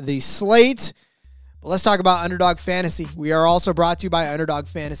of the slate. But let's talk about Underdog Fantasy. We are also brought to you by Underdog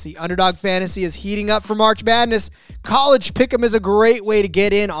Fantasy. Underdog Fantasy is heating up for March Madness. College Pick'em is a great way to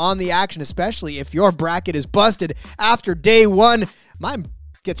get in on the action, especially if your bracket is busted after day one. Mine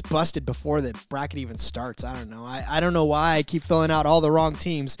gets busted before the bracket even starts. I don't know. I don't know why I keep filling out all the wrong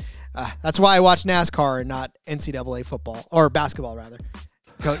teams. That's why I watch NASCAR and not NCAA football, or basketball, rather.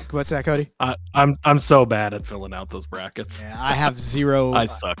 What's that, Cody? I'm so bad at filling out those brackets. Yeah, I have zero. I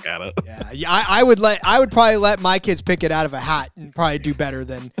suck at it. Yeah, I would probably let my kids pick it out of a hat and probably do better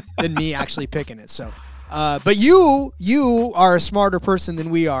than me actually picking it. So, but you are a smarter person than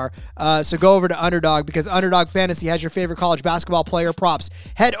we are. So go over to Underdog, because Underdog Fantasy has your favorite college basketball player props.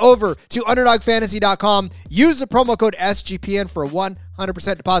 Head over to UnderdogFantasy.com. Use the promo code SGPN for a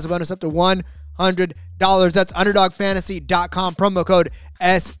 100% deposit bonus up to $100. That's UnderdogFantasy.com, promo code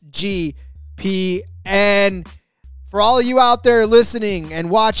SGPN. For all of you out there listening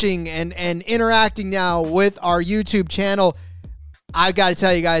and watching and interacting now with our YouTube channel, I've got to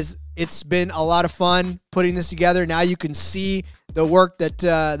tell you guys, it's been a lot of fun putting this together. Now you can see the work that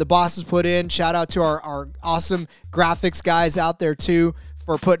the bosses put in. Shout out to our awesome graphics guys out there too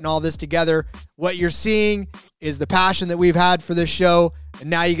for putting all this together. What you're seeing is the passion that we've had for this show, and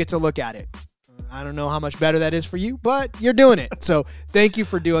now you get to look at it. I don't know how much better that is for you, but you're doing it. So thank you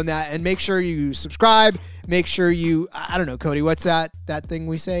for doing that. And make sure you subscribe. Make sure you, I don't know, Cody, what's that thing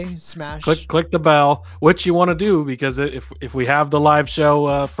we say? Smash. Click the bell, which you want to do, because if we have the live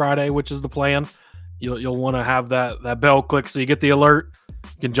show Friday, which is the plan, you'll want to have that bell click so you get the alert.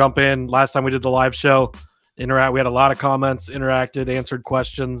 You can jump in. Last time we did the live show, we had a lot of comments, interacted, answered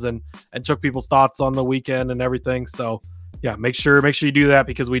questions, and took people's thoughts on the weekend and everything. So yeah, make sure you do that,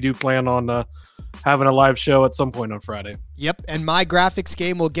 because we do plan on having a live show at some point on Friday. Yep, and my graphics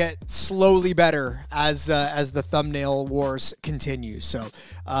game will get slowly better as the thumbnail wars continue. So,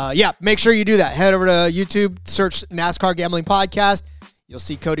 yeah, make sure you do that. Head over to YouTube, search NASCAR Gambling Podcast. You'll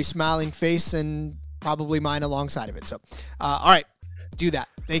see Cody's smiling face and probably mine alongside of it. So, all right, do that.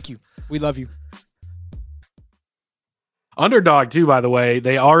 Thank you. We love you. Underdog, too, by the way,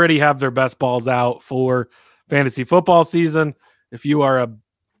 they already have their best balls out for fantasy football season. If you are a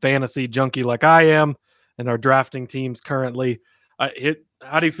fantasy junkie like I am and are drafting teams currently,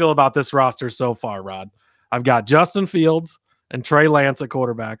 how do you feel about this roster so far, Rod? I've got Justin Fields and Trey Lance at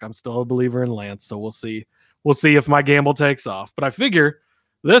quarterback. I'm still a believer in Lance, so we'll see if my gamble takes off. But I figure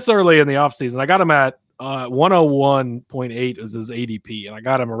this early in the offseason, I got him at 101.8 is his ADP, and I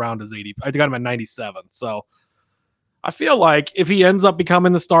got him around his ADP. I got him at 97. So I feel like if he ends up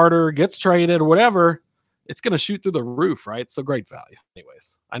becoming the starter, gets traded or whatever, it's going to shoot through the roof, right? So great value.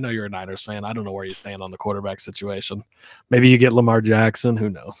 Anyways, I know you're a Niners fan. I don't know where you stand on the quarterback situation. Maybe you get Lamar Jackson. Who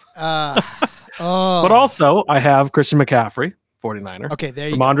knows? But also, I have Christian McCaffrey, 49er. Okay, there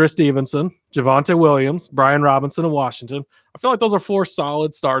you go. Ramondre Stevenson, Javonte Williams, Brian Robinson of Washington. I feel like those are 4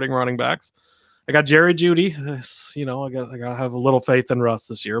 solid starting running backs. I got Jerry Jeudy. I got to have a little faith in Russ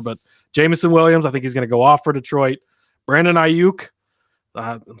this year. But Jameson Williams, I think he's going to go off for Detroit. Brandon Ayuk.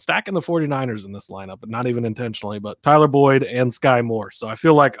 I'm stacking the 49ers in this lineup, but not even intentionally, but Tyler Boyd and Sky Moore. So I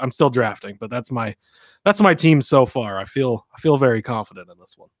feel like I'm still drafting, but that's my team so far. I feel very confident in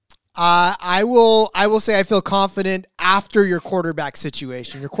this one. I will say I feel confident after your quarterback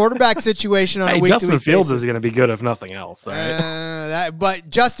situation. Your quarterback situation on a week-to-week Justin Fields basis is going to be good if nothing else. Right? But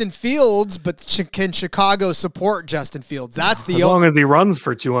Justin Fields, can Chicago support Justin Fields? That's the as long as he runs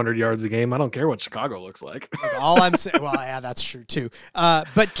for 200 yards a game. I don't care what Chicago looks like. All I'm saying, well, yeah, that's true too.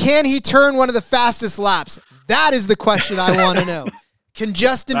 But can he turn one of the fastest laps? That is the question I want to know. Can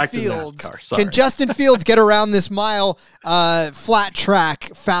Justin Fields get around this mile flat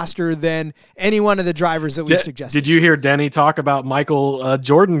track faster than any one of the drivers that we've suggested? Did you hear Denny talk about Michael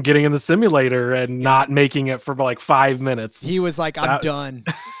Jordan getting in the simulator and not making it for like 5 minutes? He was like, I'm done.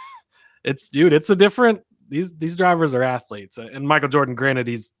 It's a different, these drivers are athletes. And Michael Jordan, granted,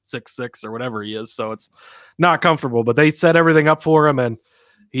 he's 6'6" or whatever he is, so it's not comfortable, but they set everything up for him, and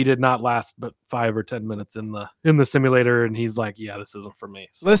he did not last but 5 or 10 minutes in the simulator, and he's like, yeah, this isn't for me.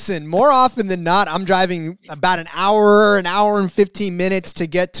 So. Listen, more often than not, I'm driving about an hour and 15 minutes to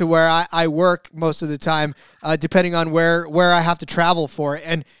get to where I work most of the time, depending on where I have to travel for it.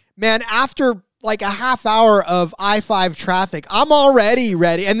 And, man, after like a half hour of I-5 traffic, I'm already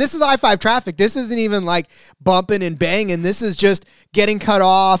ready. And this is I-5 traffic. This isn't even like bumping and banging. This is just getting cut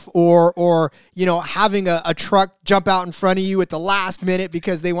off or having a truck jump out in front of you at the last minute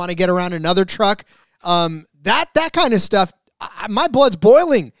because they want to get around another truck. That kind of stuff, my blood's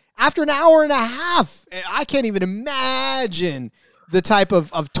boiling after an hour and a half. I can't even imagine the type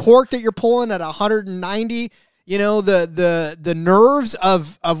of torque that you're pulling at 190. The nerves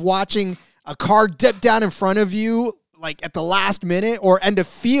of watching a car dip down in front of you like at the last minute and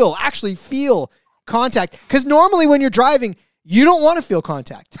to actually feel contact. Because normally when you're driving, you don't want to feel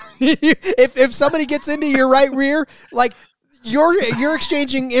contact. if somebody gets into your right rear, like you're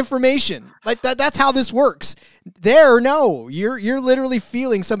exchanging information. Like that's how this works. No, you're literally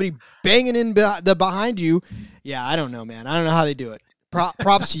feeling somebody banging in behind you. Yeah, I don't know, man. I don't know how they do it.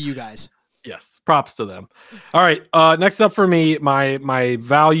 Props to you guys. Yes, props to them. All right, next up for me, my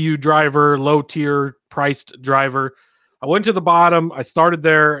value driver, low tier priced driver. I went to the bottom. I started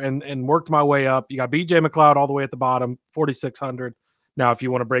there and worked my way up. You got BJ McLeod all the way at the bottom, 4,600. Now, if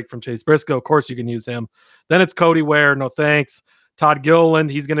you want to break from Chase Briscoe, of course you can use him. Then it's Cody Ware, no thanks. Todd Gilliland,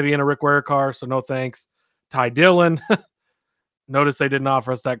 he's going to be in a Rick Ware car, so no thanks. Ty Dillon. Notice they didn't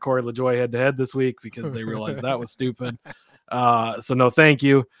offer us that Corey LaJoie head-to-head this week because they realized that was stupid. So no thank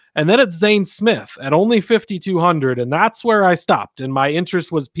you. And then it's Zane Smith at only 5,200, and that's where I stopped, and my interest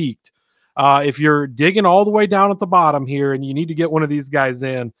was piqued. If you're digging all the way down at the bottom here and you need to get one of these guys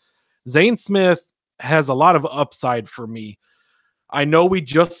in, Zane Smith has a lot of upside for me. I know we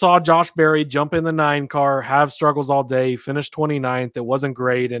just saw Josh Berry jump in the 9 car, have struggles all day, finish 29th. It wasn't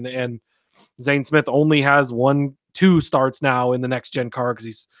great, and Zane Smith only has 1-2 starts now in the next gen car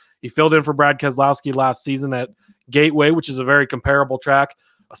because he filled in for Brad Keselowski last season at Gateway, which is a very comparable track.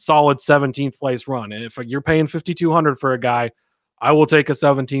 A solid 17th place run. And if you're paying $5,200 for a guy, I will take a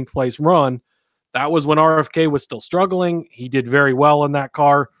 17th place run. That was when RFK was still struggling. He did very well in that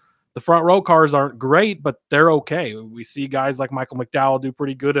car. The front row cars aren't great, but they're okay. We see guys like Michael McDowell do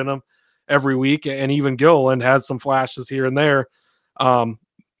pretty good in them every week, and even Gilliland has some flashes here and there.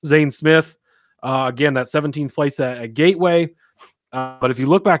 Zane Smith, again, that 17th place at Gateway. But if you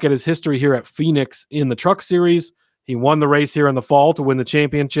look back at his history here at Phoenix in the Truck Series, he won the race here in the fall to win the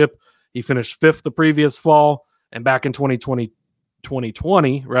championship. He finished 5th the previous fall, and back in 2020,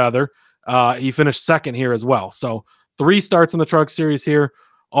 he finished 2nd here as well. So 3 starts in the Truck Series here,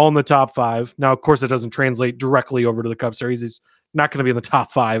 all in the top 5. Now, of course, it doesn't translate directly over to the Cup Series. He's not going to be in the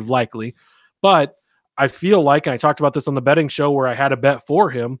top 5 likely. But I feel like, and I talked about this on the betting show where I had a bet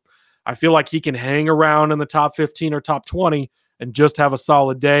for him, I feel like he can hang around in the top 15 or top 20 and just have a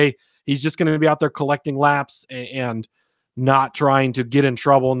solid day. He's just going to be out there collecting laps and not trying to get in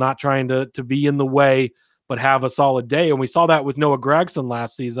trouble, not trying to be in the way, but have a solid day. And we saw that with Noah Gragson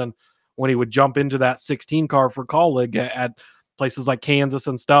last season when he would jump into that 16 car for Kaulig at places like Kansas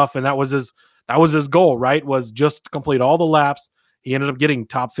and stuff. And that was his goal, right? Was just to complete all the laps. He ended up getting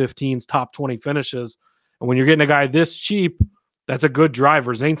top 15s, top 20 finishes. And when you're getting a guy this cheap, that's a good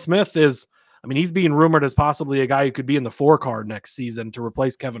driver. Zane Smith he's being rumored as possibly a guy who could be in the 4 car next season to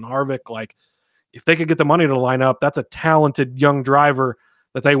replace Kevin Harvick. Like, if they could get the money to line up, that's a talented young driver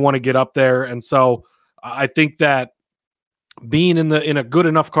that they want to get up there. And so I think that being in a good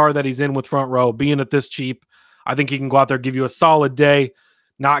enough car that he's in with front row, being at this cheap, I think he can go out there, give you a solid day,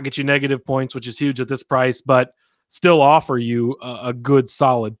 not get you negative points, which is huge at this price, but still offer you a good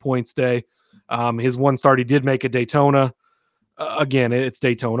solid points day. His one start, he did make a Daytona. again, it's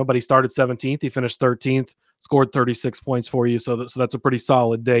Daytona, but he started 17th. He finished 13th, scored 36 points for you. So that's a pretty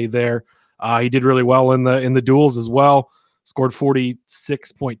solid day there. He did really well in the duels as well. Scored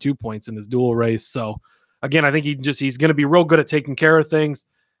 46.2 points in his duel race. So again, I think he's going to be real good at taking care of things,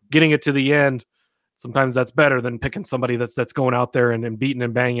 getting it to the end. Sometimes that's better than picking somebody that's going out there and beating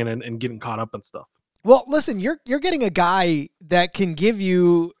and banging and getting caught up and stuff. Well, listen, you're getting a guy that can give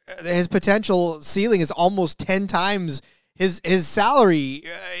you his potential ceiling is almost 10 times his salary,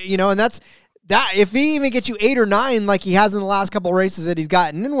 and that's that. If he even gets you 8 or 9, like he has in the last couple of races that he's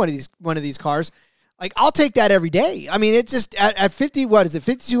gotten in one of these cars, like I'll take that every day. I mean, it's just at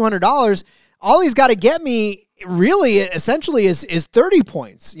 $5,200. All he's got to get me really essentially is 30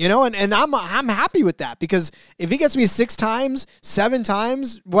 points, and I'm happy with that, because if he gets me 6 times, 7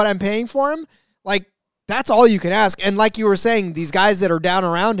 times what I'm paying for him, like that's all you can ask. And like you were saying, these guys that are down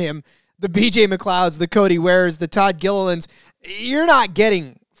around him, the BJ McLeods, the Cody Wares, the Todd Gillilands, you're not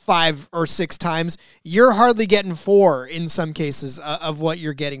getting 5 or 6 times. You're hardly getting 4 in some cases of what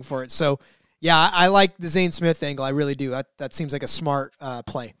you're getting for it. So yeah, I like the Zane Smith angle. I really do. That seems like a smart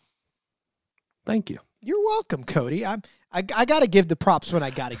play. Thank you. You're welcome, Cody. I got to give the props when I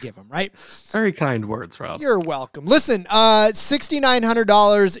got to give them, right? Very kind words, Rob. You're welcome. Listen,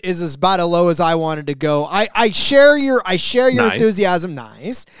 $6,900 is about as low as I wanted to go. I share your nice. Enthusiasm.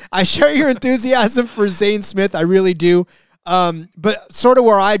 Nice. I share your enthusiasm for Zane Smith. I really do. But sort of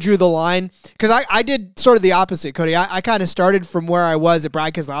where I drew the line, because I did sort of the opposite, Cody. I kind of started from where I was at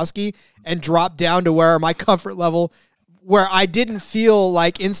Brad Keselowski and dropped down to where my comfort level, where I didn't feel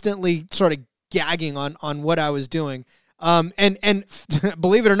like instantly sort of gagging on what I was doing. And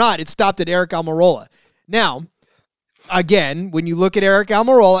believe it or not, it stopped at Eric Almirola. Now, again, when you look at Eric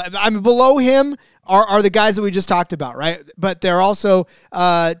Almirola, I mean, below him are the guys that we just talked about, right? But they're also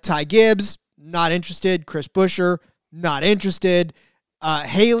Ty Gibbs, not interested. Chris Buescher, not interested.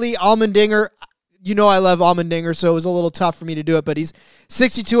 Haley Allmendinger, I love Allmendinger, so it was a little tough for me to do it, but he's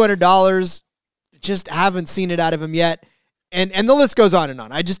 $6,200. Just haven't seen it out of him yet. And the list goes on and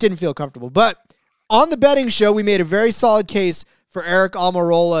on. I just didn't feel comfortable. But on the betting show, we made a very solid case for Eric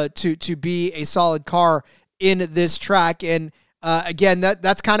Almirola to be a solid car in this track. And again,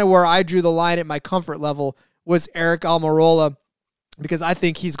 that's kind of where I drew the line at my comfort level, was Eric Almirola, because I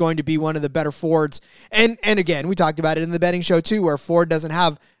think he's going to be one of the better Fords. And again, we talked about it in the betting show too, where Ford doesn't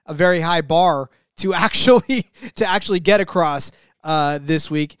have a very high bar to actually get across this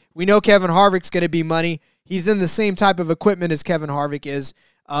week. We know Kevin Harvick's going to be money. He's in the same type of equipment as Kevin Harvick is.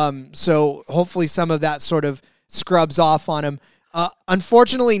 So hopefully some of that sort of scrubs off on him.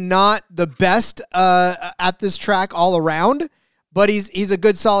 Unfortunately, not the best at this track all around, but he's a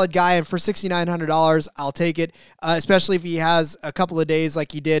good, solid guy. And for $6,900, I'll take it, especially if he has a couple of days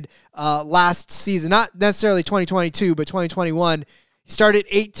like he did last season. Not necessarily 2022, but 2021. He started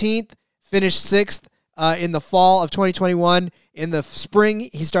 18th, finished 6th in the fall of 2021. In the spring,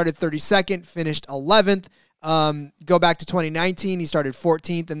 he started 32nd, finished 11th. Go back to 2019, he started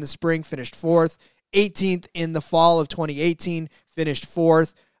 14th in the spring, finished 4th. 18th in the fall of 2018, finished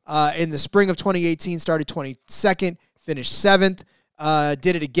 4th. In the spring of 2018, started 22nd, finished 7th.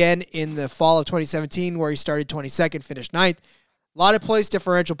 Did it again in the fall of 2017, where he started 22nd, finished 9th. A lot of place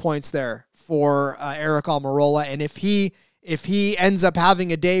differential points there for Eric Almirola. And if he ends up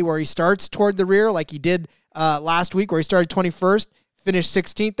having a day where he starts toward the rear, like he did last week, where he started 21st, finished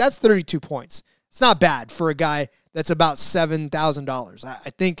 16th, that's 32 points. It's not bad for a guy that's about $7,000. I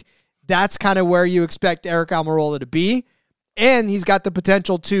think that's kind of where you expect Eric Almirola to be. And he's got the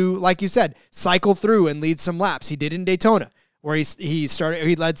potential to, like you said, cycle through and lead some laps. He did in Daytona, where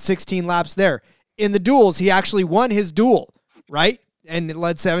he led 16 laps there. In the duels, he actually won his duel, right? And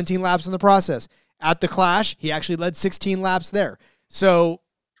led 17 laps in the process. At the Clash, he actually led 16 laps there. So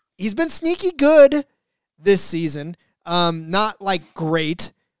he's been sneaky good this season. Not like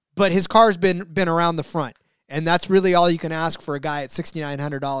great, but his car's been around the front, and that's really all you can ask for a guy at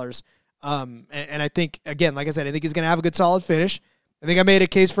 $6,900. And I think, again, like I said, I think he's going to have a good, solid finish. I think I made a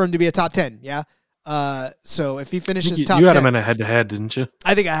case for him to be a top 10. Yeah. So if he finishes top 10, you had him in a head-to-head, didn't you?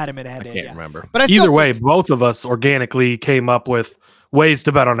 I think I had him in a head-to-head. I can't remember. But either way, both of us organically came up with ways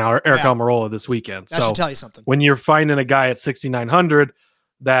to bet on Eric Almirola this weekend. That should tell you something. When you're finding a guy at $6,900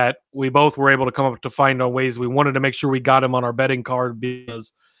 that we both were able to come up to find out ways, we wanted to make sure we got him on our betting card,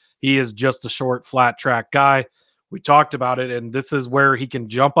 because he is just a short, flat track guy. We talked about it, and this is where he can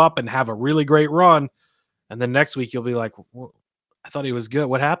jump up and have a really great run. And then next week you'll be like, well, I thought he was good.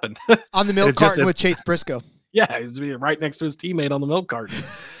 What happened? On the milk carton with Chase Briscoe. Yeah, he's right next to his teammate on the milk carton.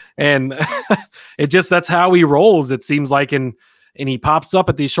 And that's how he rolls, it seems like. And he pops up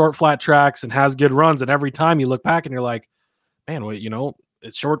at these short, flat tracks and has good runs. And every time you look back and you're like, man,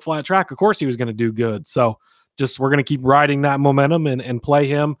 it's short, flat track. Of course he was going to do good. So we're going to keep riding that momentum and play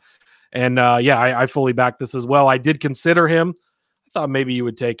him. And I fully back this as well. I did consider him. I thought maybe you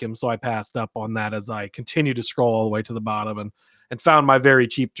would take him, so I passed up on that as I continued to scroll all the way to the bottom and found my very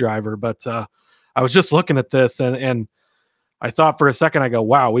cheap driver. But I was just looking at this and I thought for a second, I go,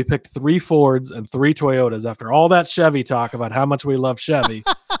 wow, we picked 3 Fords and 3 Toyotas after all that Chevy talk about how much we love Chevy.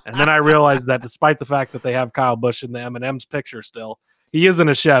 And then I realized that despite the fact that they have Kyle Busch in the M&M's picture still, he isn't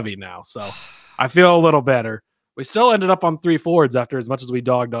a Chevy now. So I feel a little better. We still ended up on 3 Fords after as much as we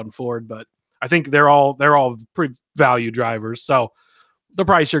dogged on Ford, but I think they're all pretty value drivers. So the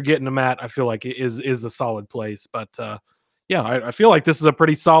price you're getting them at, I feel like is a solid place. But I feel like this is a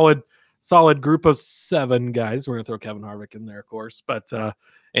pretty solid group of 7 guys. We're going to throw Kevin Harvick in there, of course, but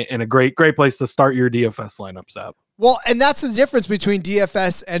and a great place to start your DFS lineups out. Well, and that's the difference between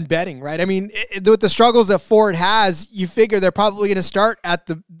DFS and betting, right? I mean, with the struggles that Ford has, you figure they're probably going to start at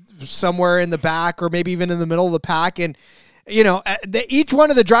somewhere in the back or maybe even in the middle of the pack. And, each one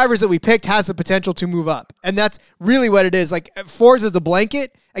of the drivers that we picked has the potential to move up. And that's really what it is. Like Ford's is a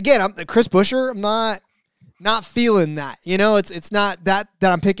blanket. Again, I'm Chris Buescher. I'm not feeling that. It's not that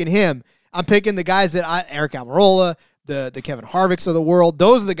I'm picking him. I'm picking the guys that Eric Almirola, the Kevin Harvicks of the world.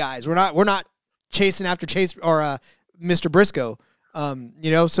 Those are the guys. We're not chasing after Chase or Mr. Briscoe.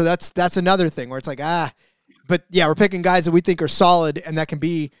 So that's another thing where it's like, but yeah, we're picking guys that we think are solid and that can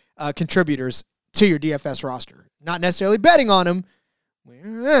be contributors to your DFS roster. Not necessarily betting on them,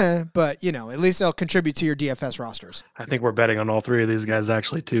 but at least they'll contribute to your DFS rosters. I think we're betting on all 3 of these guys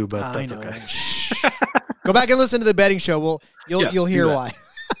actually too, but that's okay. Go back and listen to the betting show. You'll hear why.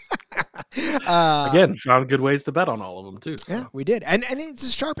 Again, found good ways to bet on all of them too. So. Yeah, we did. And it's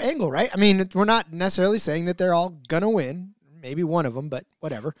a sharp angle, right? I mean, we're not necessarily saying that they're all going to win. Maybe one of them, but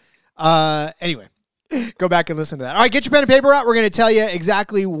whatever. Anyway, go back and listen to that. All right, get your pen and paper out. We're going to tell you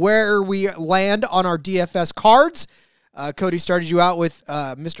exactly where we land on our DFS cards. Cody started you out with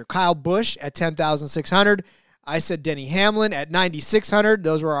Mr. Kyle Busch at $10,600. I said Denny Hamlin at $9,600.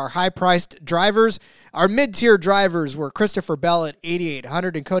 Those were our high-priced drivers. Our mid-tier drivers were Christopher Bell at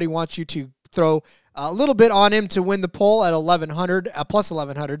 $8,800, and Cody wants you to throw a little bit on him to win the poll at $1,100, plus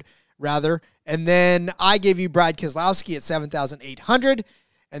 $1,100 rather. And then I gave you Brad Keselowski at $7,800,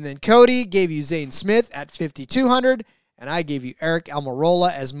 and then Cody gave you Zane Smith at $5,200, and I gave you Eric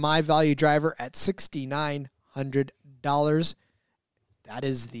Almirola as my value driver at $6,900. That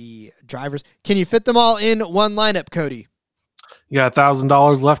is the drivers. Can you fit them all in one lineup, Cody? You got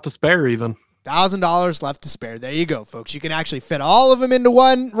 $1,000 left to spare even. $1,000 left to spare. There you go, folks. You can actually fit all of them into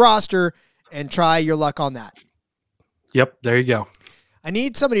one roster and try your luck on that. Yep, there you go. I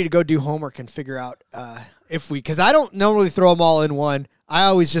need somebody to go do homework and figure out because I don't normally throw them all in one. I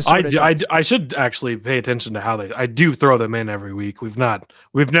always just I should actually pay attention to how I do throw them in every week. We've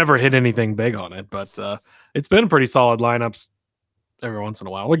never hit anything big on it, but it's been pretty solid lineups every once in a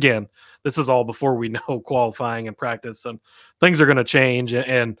while. Again, this is all before we know qualifying and practice, and things are going to change,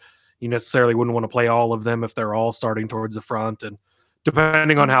 and you necessarily wouldn't want to play all of them if they're all starting towards the front, and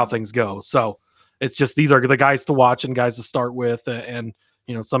depending on how things go. So it's just, these are the guys to watch and guys to start with, and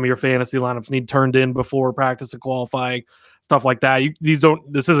some of your fantasy lineups need turned in before practice and qualifying, stuff like that.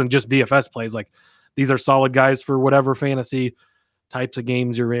 This isn't just DFS plays. Like, these are solid guys for whatever fantasy types of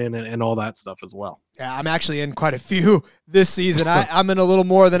games you're in and all that stuff as well. Yeah, I'm actually in quite a few this season. I'm in a little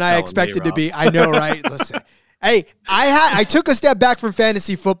more than I expected to be. I know, right? Listen, hey, I took a step back from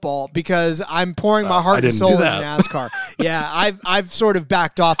fantasy football because I'm pouring my heart and soul into NASCAR. Yeah, I've sort of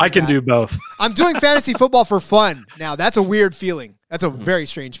backed off. I can do both. I'm doing fantasy football for fun now. That's a weird feeling. That's a very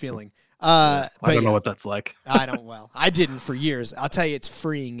strange feeling. I don't know what that's like. I didn't for years. I'll tell you, it's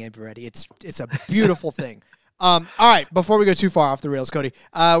freeing, everybody. It's a beautiful thing. All right, before we go too far off the rails, Cody,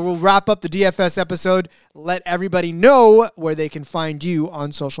 we'll wrap up the DFS episode. Let everybody know where they can find you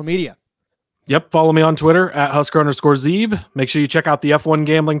on social media. Yep, follow me on Twitter at Husker_Zeeb. Make sure you check out the F1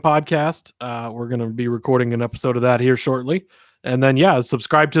 Gambling Podcast. We're going to be recording an episode of that here shortly. And then,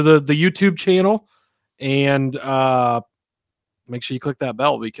 subscribe to the YouTube channel and make sure you click that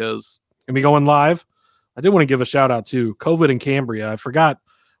bell because we're going to be going live. I did want to give a shout out to COVID and Cambria.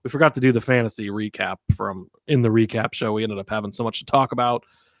 We forgot to do the fantasy recap in the recap show. We ended up having so much to talk about.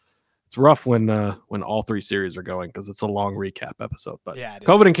 It's rough when all 3 series are going because it's a long recap episode. But yeah,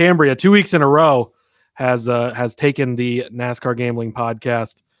 COVID and Cambria 2 weeks in a row has taken the NASCAR Gambling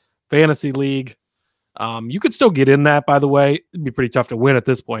Podcast Fantasy League. You could still get in that, by the way. It'd be pretty tough to win at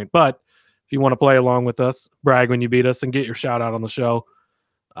this point. But if you want to play along with us, brag when you beat us, and get your shout out on the show,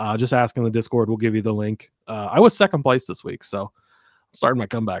 just ask in the Discord. We'll give you the link. I was second place this week, so I'm starting my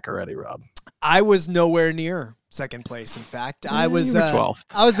comeback already, Rob. I was nowhere near. Second place, in fact. I was You were 12th.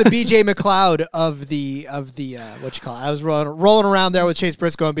 I was the BJ McLeod of the what you call it. I was rolling around there with Chase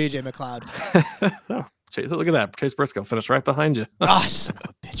Briscoe and BJ McLeod. Oh, Chase, look at that. Chase Briscoe finished right behind you. Oh, son of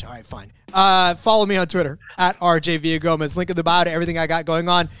a bitch. All right, fine. Follow me on Twitter at RJ Villagomez. Link in the bio to everything I got going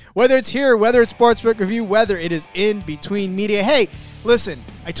on. Whether it's here, whether it's Sportsbook Review, whether it is in between media. Hey, listen,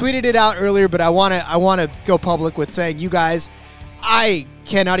 I tweeted it out earlier, but I wanna go public with saying, you guys, I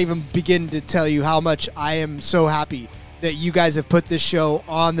cannot even begin to tell you how much I am so happy that you guys have put this show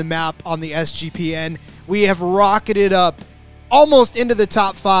on the map on the SGPN. We have rocketed up almost into the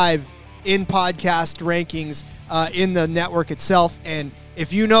top 5 in podcast rankings in the network itself. And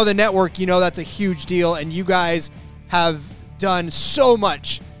if you know the network, you know that's a huge deal. And you guys have done so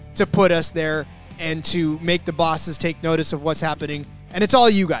much to put us there and to make the bosses take notice of what's happening. And it's all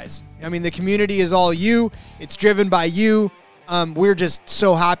you guys. I mean, the community is all you. It's driven by you. We're just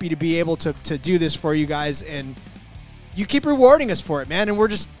so happy to be able to do this for you guys. And you keep rewarding us for it, man. And we're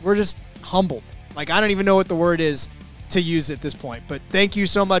just humbled. Like, I don't even know what the word is to use at this point. But thank you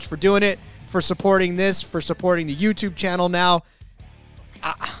so much for doing it, for supporting this, for supporting the YouTube channel now.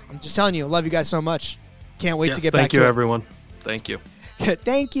 I'm just telling you, I love you guys so much. Can't wait to get back to it. Thank you, everyone. Thank you.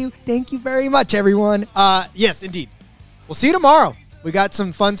 Thank you. Thank you very much, everyone. Yes, indeed. We'll see you tomorrow. We got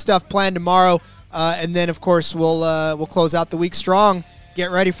some fun stuff planned tomorrow. And then, of course, we'll close out the week strong.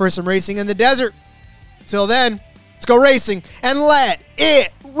 Get ready for some racing in the desert. Till then, let's go racing and let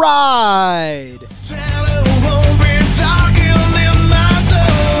it ride.